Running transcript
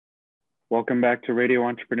Welcome back to Radio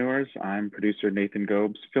Entrepreneurs. I'm producer Nathan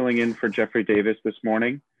Gobes, filling in for Jeffrey Davis this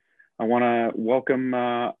morning. I want to welcome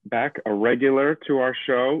back a regular to our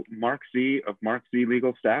show, Marc Z of Marc Z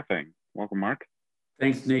Legal Staffing. Welcome, Marc.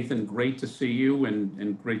 Thanks, Nathan. Great to see you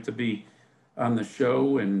and great to be on the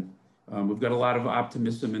show. And we've got a lot of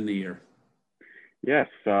optimism in the air. Yes,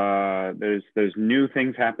 there's new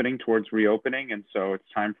things happening towards reopening, and so it's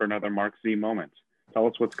time for another Marc Z moment. Tell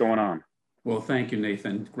us what's going on. Well, thank you,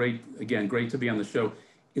 Nathan. Great to be on the show.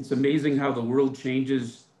 It's amazing how the world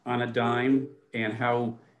changes on a dime and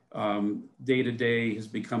how day to day has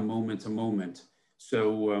become moment to moment.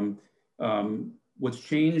 So what's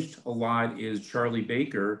changed a lot is Charlie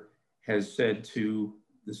Baker has said to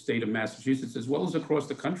the state of Massachusetts, as well as across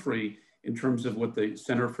the country, in terms of what the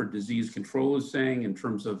Center for Disease Control is saying, in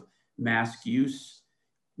terms of mask use,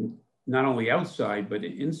 not only outside, but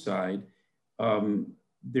inside,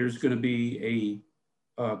 there's going to be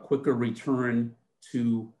a quicker return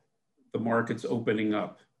to the markets opening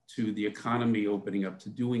up, to the economy opening up, to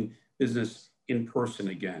doing business in person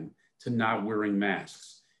again, to not wearing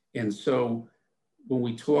masks. And so when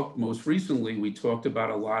we talked most recently, we talked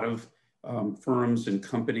about a lot of firms and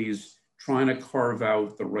companies trying to carve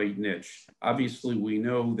out the right niche. Obviously, we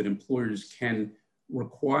know that employers can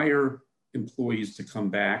require employees to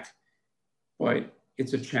come back, but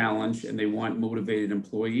it's a challenge and they want motivated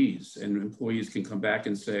employees, and employees can come back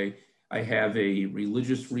and say, I have a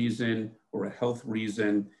religious reason or a health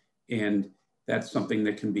reason, and that's something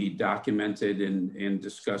that can be documented and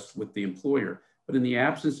discussed with the employer. But in the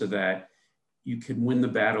absence of that, you can win the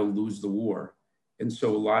battle, lose the war. And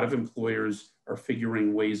so a lot of employers are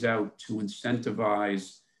figuring ways out to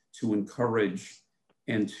incentivize, to encourage,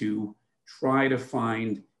 and to try to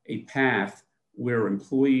find a path where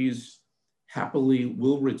employees happily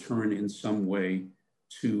will return in some way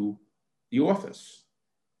to the office.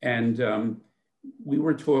 And we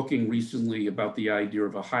were talking recently about the idea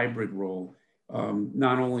of a hybrid role.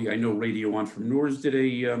 Not only, I know Radio Entrepreneurs did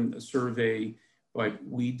a survey, but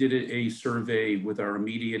we did a survey with our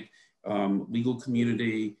immediate legal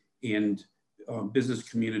community and business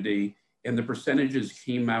community, and the percentages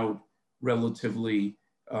came out relatively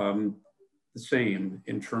the same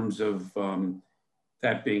in terms of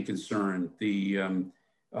that being concerned.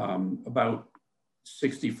 About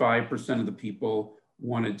 65% of the people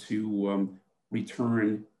wanted to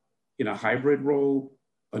return in a hybrid role.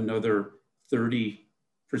 Another 30%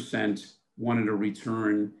 wanted to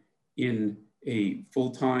return in a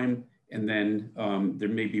full-time, and then there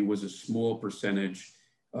maybe was a small percentage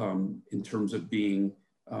in terms of being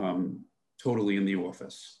totally in the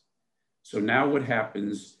office. So now what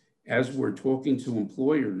happens, as we're talking to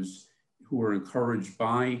employers who are encouraged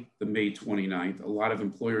by the May 29th, a lot of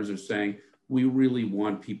employers are saying, we really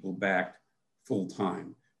want people back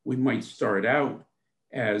full-time. We might start out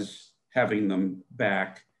as having them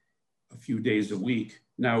back a few days a week.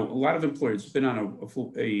 Now, a lot of employers, it's been on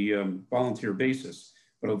a volunteer basis,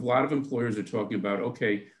 but a lot of employers are talking about,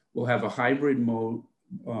 okay, we'll have a hybrid mode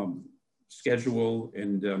schedule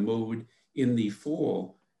and mode in the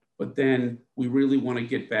fall, but then we really want to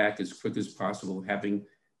get back as quick as possible, having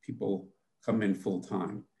people come in full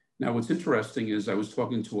time. Now, what's interesting is I was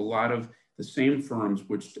talking to a lot of the same firms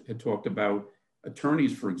which had talked about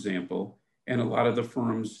attorneys, for example, and a lot of the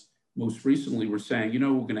firms most recently were saying, you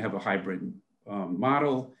know, we're going to have a hybrid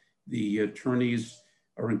model. The attorneys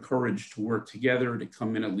are encouraged to work together, to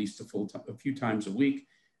come in at least a few times a week,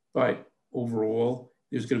 but overall,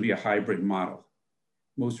 there's going to be a hybrid model.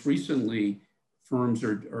 Most recently, firms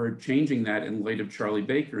are changing that in light of Charlie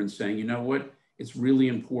Baker and saying, you know what, it's really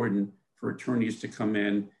important for attorneys to come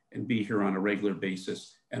in and be here on a regular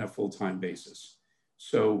basis and a full-time basis.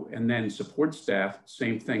 So, and then support staff,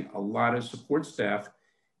 same thing. A lot of support staff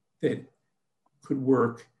that could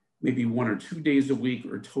work maybe 1 or 2 days a week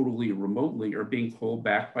or totally remotely are being called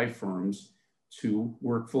back by firms to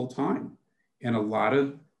work full-time. And a lot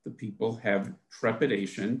of the people have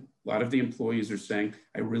trepidation. A lot of the employees are saying,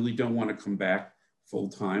 I really don't want to come back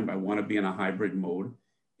full-time. I want to be in a hybrid mode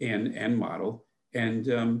and model.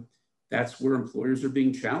 And that's where employers are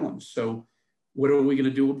being challenged. So what are we going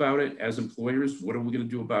to do about it as employers? What are we going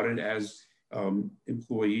to do about it as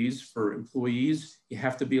employees? For employees, you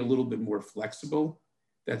have to be a little bit more flexible.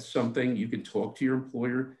 That's something you can talk to your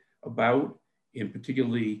employer about, and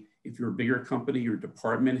particularly if you're a bigger company, your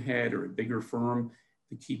department head or a bigger firm,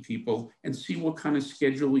 the key people, and see what kind of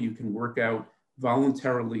schedule you can work out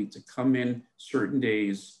voluntarily to come in certain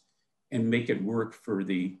days and make it work for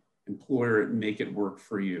the employer and make it work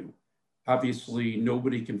for you. Obviously,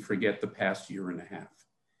 nobody can forget the past year and a half.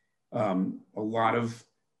 A lot of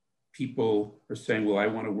people are saying, well, I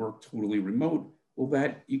want to work totally remote. Well,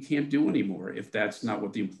 that you can't do anymore if that's not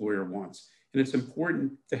what the employer wants. And it's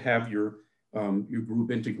important to have your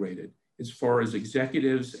group integrated. As far as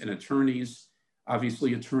executives and attorneys,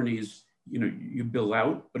 obviously attorneys, you bill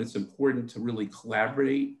out, but it's important to really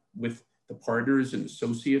collaborate with the partners and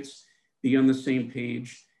associates, be on the same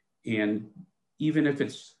page, and even if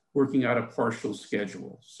it's working out a partial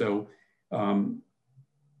schedule. So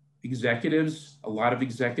executives, a lot of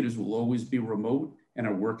executives will always be remote and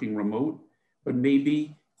are working remote, but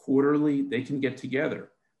maybe quarterly they can get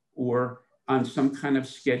together or on some kind of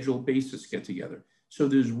scheduled basis get together. So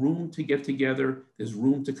there's room to get together, there's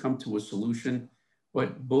room to come to a solution,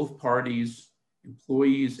 but both parties,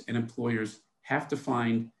 employees and employers, have to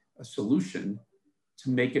find a solution to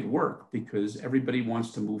make it work because everybody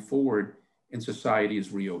wants to move forward and society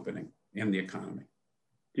is reopening and the economy.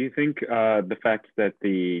 Do you think the fact that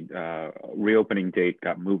the reopening date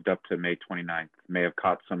got moved up to May 29th may have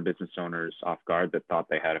caught some business owners off guard that thought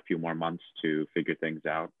they had a few more months to figure things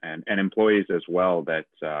out, and employees as well that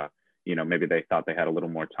maybe they thought they had a little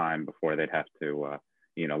more time before they'd have to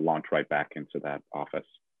launch right back into that office?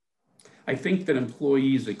 I think that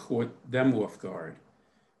employees, it caught them off guard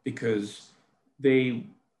because they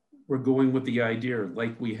were going with the idea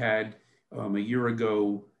like we had a year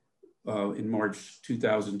ago in March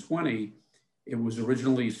 2020, it was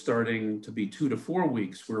originally starting to be 2 to 4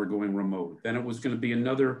 weeks we were going remote. Then it was going to be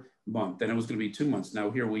another month. Then it was going to be 2 months. Now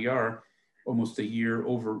here we are almost a year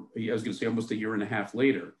over, I was going to say almost a year and a half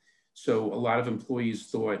later. So a lot of employees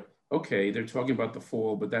thought, okay, they're talking about the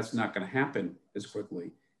fall, but that's not going to happen as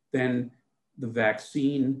quickly. Then the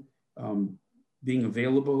vaccine being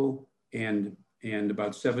available and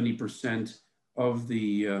about 70% of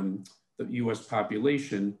the US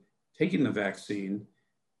population taking the vaccine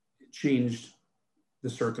changed the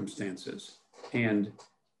circumstances. And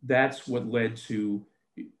that's what led to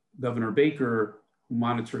Governor Baker, who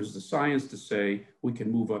monitors the science, to say we can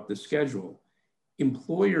move up the schedule.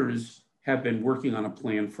 Employers have been working on a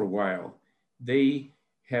plan for a while. They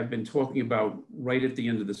have been talking about right at the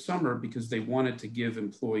end of the summer because they wanted to give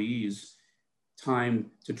employees time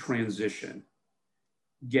to transition,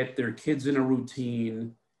 get their kids in a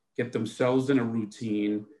routine, get themselves in a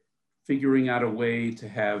routine, figuring out a way to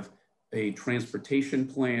have a transportation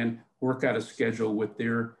plan, work out a schedule with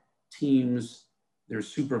their teams, their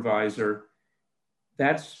supervisor.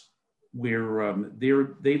 That's where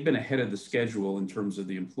they've been ahead of the schedule in terms of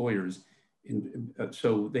the employers.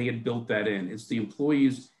 So they had built that in. It's the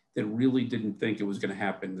employees that really didn't think it was going to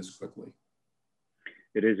happen this quickly.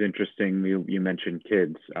 It is interesting. You mentioned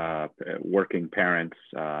kids, working parents,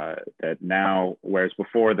 that now, whereas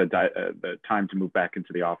before the time to move back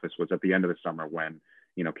into the office was at the end of the summer when,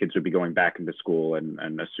 kids would be going back into school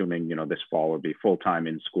and assuming, this fall would be full-time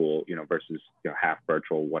in school, versus, half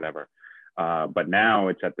virtual, whatever. But now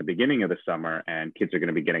it's at the beginning of the summer and kids are going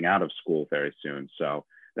to be getting out of school very soon. So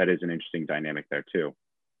that is an interesting dynamic there too.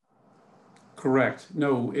 Correct.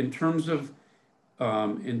 No, in terms of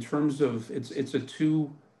it's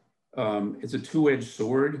a two-edged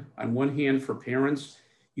sword. On one hand, for parents,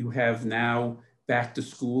 you have now back to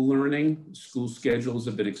school learning. School schedules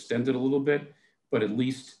have been extended a little bit, but at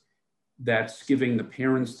least that's giving the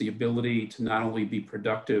parents the ability to not only be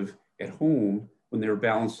productive at home when they're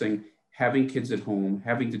balancing having kids at home,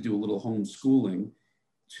 having to do a little homeschooling,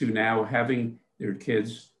 to now having their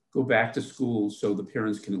kids go back to school so the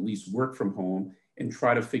parents can at least work from home and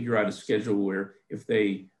try to figure out a schedule where if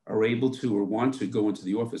they are able to or want to go into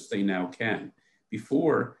the office, they now can.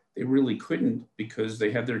 Before, they really couldn't because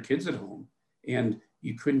they had their kids at home. And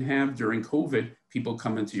you couldn't have, during COVID, people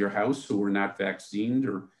come into your house who were not vaccinated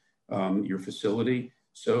or your facility.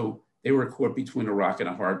 So they were caught between a rock and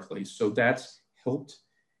a hard place. So that's helped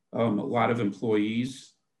a lot of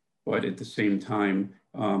employees, but at the same time,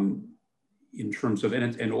 in terms of,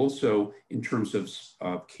 and also in terms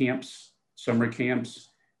of camps, summer camps,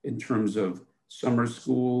 in terms of summer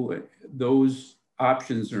school, those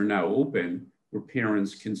options are now open where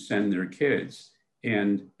parents can send their kids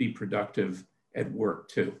and be productive at work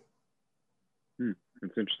too.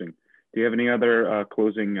 That's interesting. Do you have any other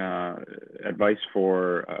closing advice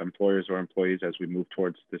for employers or employees as we move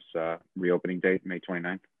towards this reopening date, May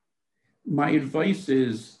 29th? My advice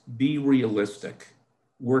is be realistic,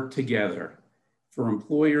 work together. For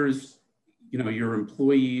employers, your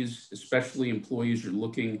employees, especially employees, you're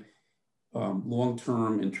looking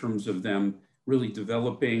long-term in terms of them really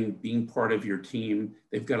developing, being part of your team.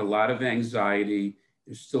 They've got a lot of anxiety.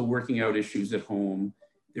 They're still working out issues at home.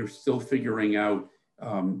 They're still figuring out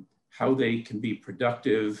how they can be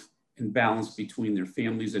productive and balance between their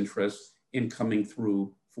family's interests and coming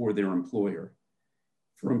through for their employer.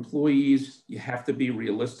 For employees, you have to be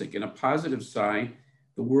realistic. And a positive side,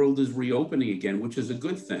 the world is reopening again, which is a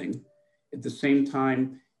good thing. At the same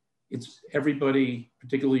time, it's everybody,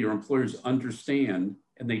 particularly your employers, understand,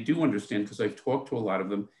 and they do understand because I've talked to a lot of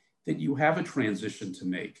them, that you have a transition to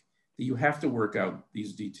make, that you have to work out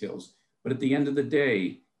these details. But at the end of the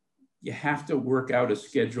day, you have to work out a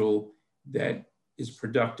schedule that is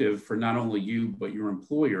productive for not only you, but your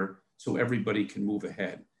employer, so everybody can move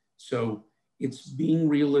ahead. So it's being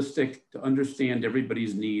realistic to understand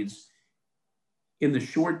everybody's needs. In the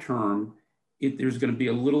short term, there's going to be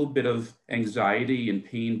a little bit of anxiety and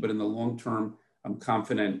pain, but in the long term, I'm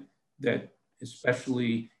confident that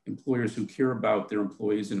especially employers who care about their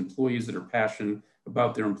employees and employees that are passionate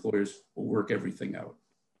about their employers will work everything out.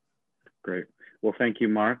 Great. Well, thank you,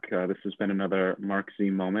 Marc. This has been another Marc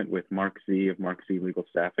Z moment with Marc Z of Marc Z Legal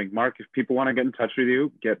Staffing. Marc, if people want to get in touch with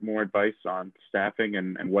you, get more advice on staffing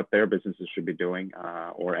and what their businesses should be doing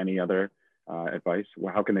or any other advice,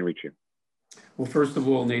 well, how can they reach you? Well, first of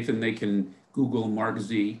all, Nathan, they can Google Marc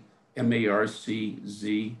Z,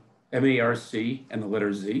 M-A-R-C-Z, M-A-R-C and the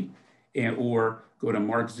letter Z, or go to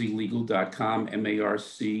marczlegal.com,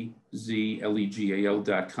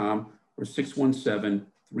 marczlegal.com, or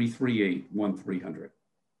 617-338-1300.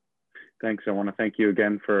 Thanks. I want to thank you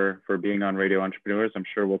again for being on Radio Entrepreneurs. I'm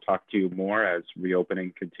sure we'll talk to you more as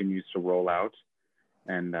reopening continues to roll out.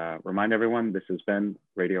 And remind everyone, this has been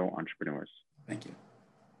Radio Entrepreneurs. Thank you.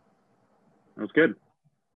 That was good.